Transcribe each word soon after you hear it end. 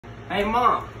Hey,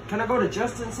 Mom, can I go to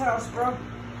Justin's house, bro?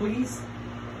 Please?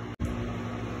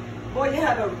 Boy, you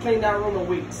haven't cleaned that room in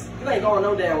weeks. You ain't going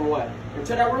no damn way.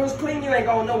 Until that room's clean, you ain't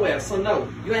going nowhere. So no,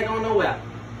 you ain't going nowhere.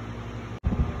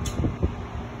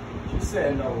 She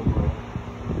said no, bro.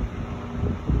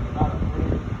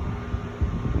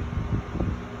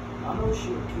 I know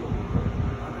she'll kill me, bro.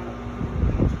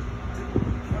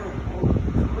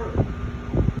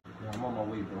 Yeah, I'm on my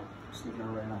way, bro. Sneaking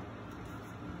her right now.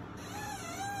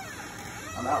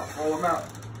 I'm out. Oh, I'm out.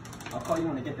 I'll call you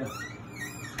when I get there.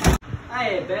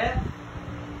 Hey, Beth.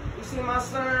 You see my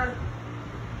son?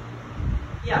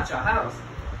 He out your house.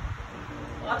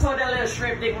 Well, I told that little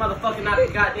shrimp dick motherfucker not to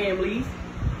goddamn leave.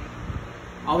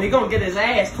 Oh, he gonna get his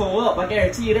ass pulled up, I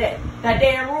guarantee you that. That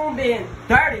damn room been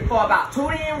dirty for about 2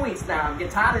 damn weeks now. I'm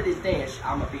getting tired of this damn shit.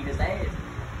 I'ma beat his ass.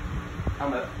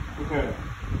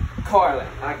 Carly,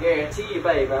 I guarantee you,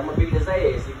 baby, I'ma beat his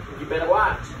ass. You better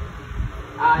watch.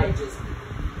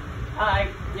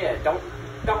 Yeah,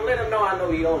 don't let him know I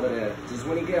know he over there. Just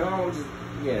when he get home, just,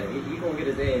 yeah, he gonna get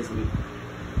his ass beat.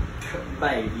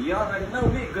 Baby, you already know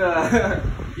me, girl.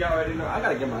 You already know. I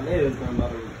gotta get my nails done, by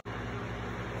the way.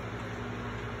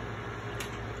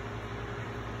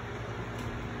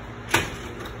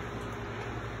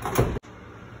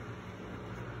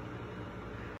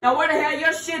 Now where the hell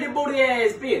your shitty booty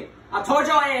ass been? I told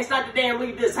your ass not to damn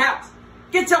leave this house.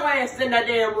 Get your ass in that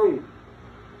damn room.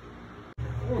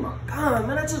 Oh my God,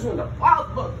 man, I just want to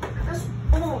walk, but that's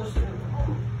bullshit. Oh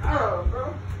my God,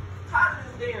 bro. Tired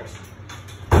of this damn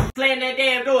shit. Slam that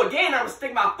damn door again, I'ma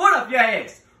stick my foot up your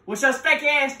ass. What your stanky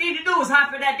ass need to do is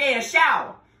hop in that damn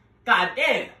shower. God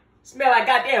damn. Smell like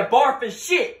goddamn barf and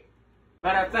shit.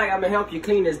 Matter of fact, I'ma help you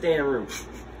clean this damn room.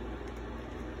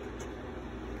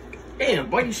 Damn,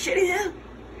 boy, you shit in here?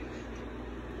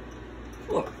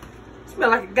 Look, smell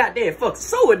like a goddamn fucking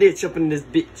soda ditch up in this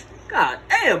bitch. God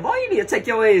damn, boy, you need to take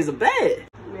your ass to bed.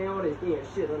 Man, all this damn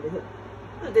shit under here.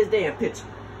 Look at this damn picture.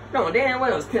 No, damn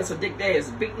well his pencil dick ass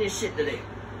is beating this shit today.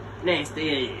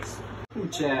 Nasty ass. Ooh,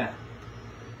 child.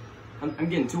 I'm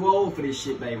getting too old for this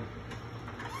shit, baby.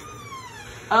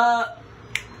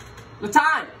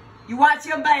 Latanya, you watch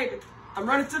him, baby. I'm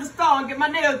running to the store and get my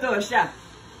nails done, shot.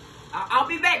 I'll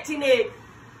be back, teenage.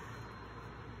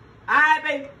 Alright,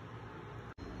 baby.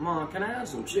 Mom, can I have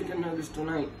some chicken nuggets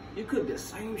tonight? You cook the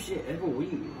same shit every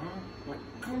week, Mom. Like,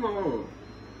 come on.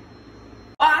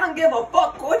 I don't give a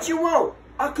fuck what you want.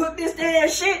 I cook this damn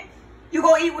shit. You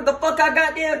gonna eat what the fuck I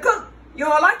got damn cook. You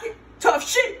don't like it? Tough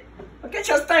shit. Well, get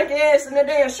your stanky ass in the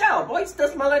damn shower, boy. You still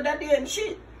smell like that damn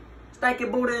shit. Stanky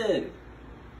booty.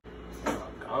 Oh,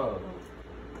 my God.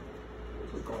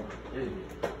 What's going on?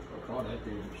 Call that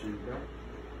damn shit, bro.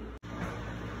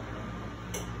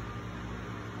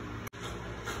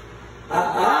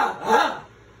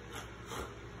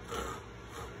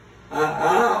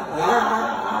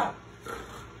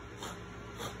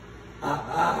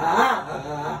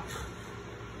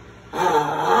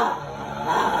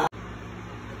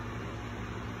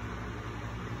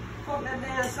 Fuck that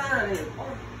damn sign in.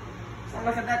 Sound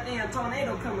like a that damn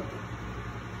tornado coming through.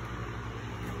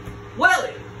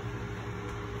 Willie!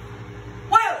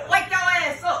 Wake your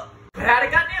ass up! I had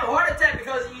a goddamn heart attack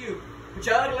because of you. With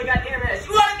your ugly goddamn ass.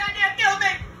 You wanna goddamn kill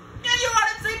me? Yeah, you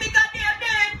wanna see me goddamn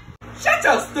dead? Shut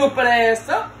your stupid ass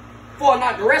up. Before I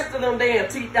knock the rest of them damn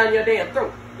teeth down your damn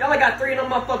throat. Y'all ain't got 3 of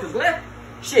them motherfuckers left.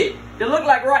 Shit, they look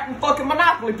like rotten fucking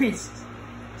Monopoly pieces.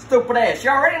 Stupid ass.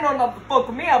 You already know not to fuck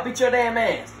with me, I'll beat your damn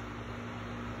ass.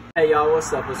 Hey y'all,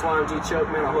 what's up? It's YMG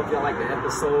Chuck, man. I hope y'all like the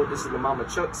episode. This is the Mama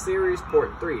Chuck series,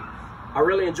 part 3. I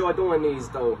really enjoy doing these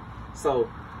though. So,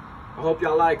 I hope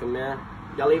y'all like them, man.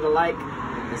 Y'all leave a like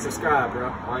and subscribe, bro.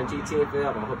 YMG Team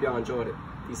Forever. I hope y'all enjoyed it.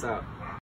 Peace out.